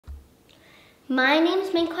My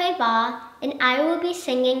name's Minkwei Ba, and I will be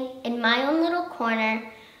singing In My Own Little Corner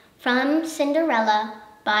from Cinderella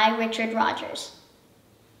by Richard Rogers.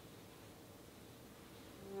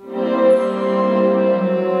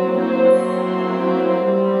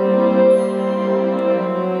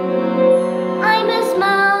 I'm as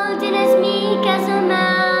mild and as meek as a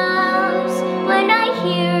mouse. When I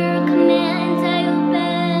hear commands I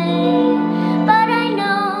obey, but I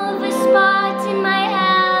know of a spot in my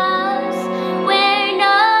house where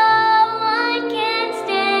no one can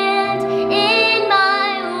stand in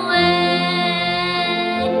my way.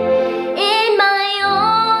 In my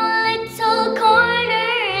own little corner,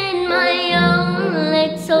 in my own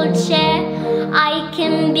little chair, I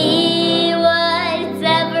can be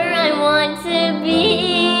whatever I want to be.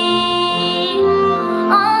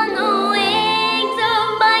 On the wings of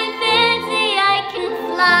my fancy I can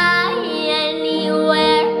fly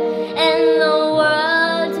anywhere, and the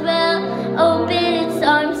world will open its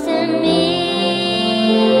arms to me.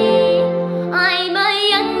 I'm a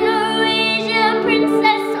young Norwegian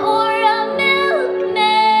princess or a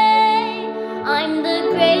milkmaid. I'm the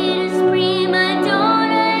greatest prima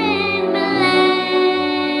donna in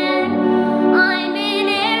Milan. I'm an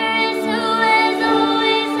heiress who has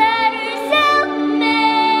always had herself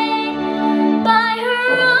made by her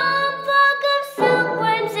own flock of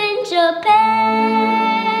silkworms in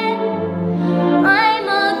Japan. I'm a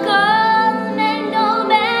girl and no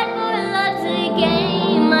man for love's a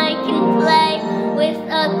game I can play with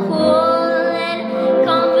a cool and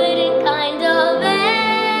confident kind of air.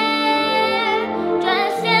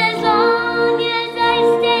 Just as long as I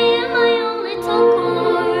stay in my own little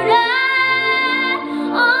corner,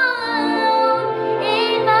 all alone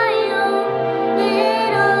in my own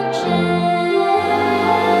little chair.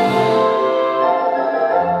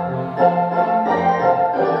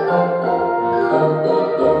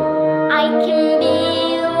 I can be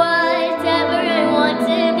whatever I want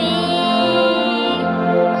to be.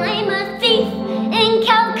 I'm a thief in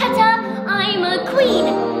Calcutta, I'm a queen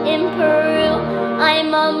in Peru,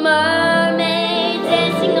 I'm a mermaid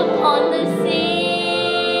dancing upon the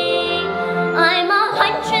sea. I'm a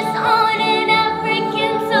huntress on an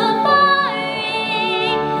African safari.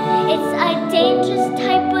 It's a dangerous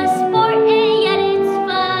type of sport and yet it's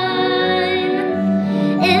fun.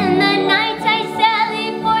 In the night I sally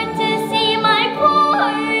forth to see my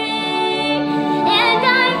quarry, and I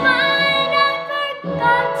find I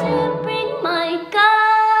forgot to bring my gun.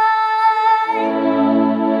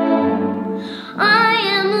 I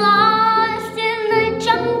am lost in the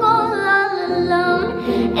jungle all alone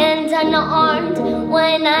and unarmed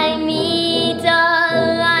when I meet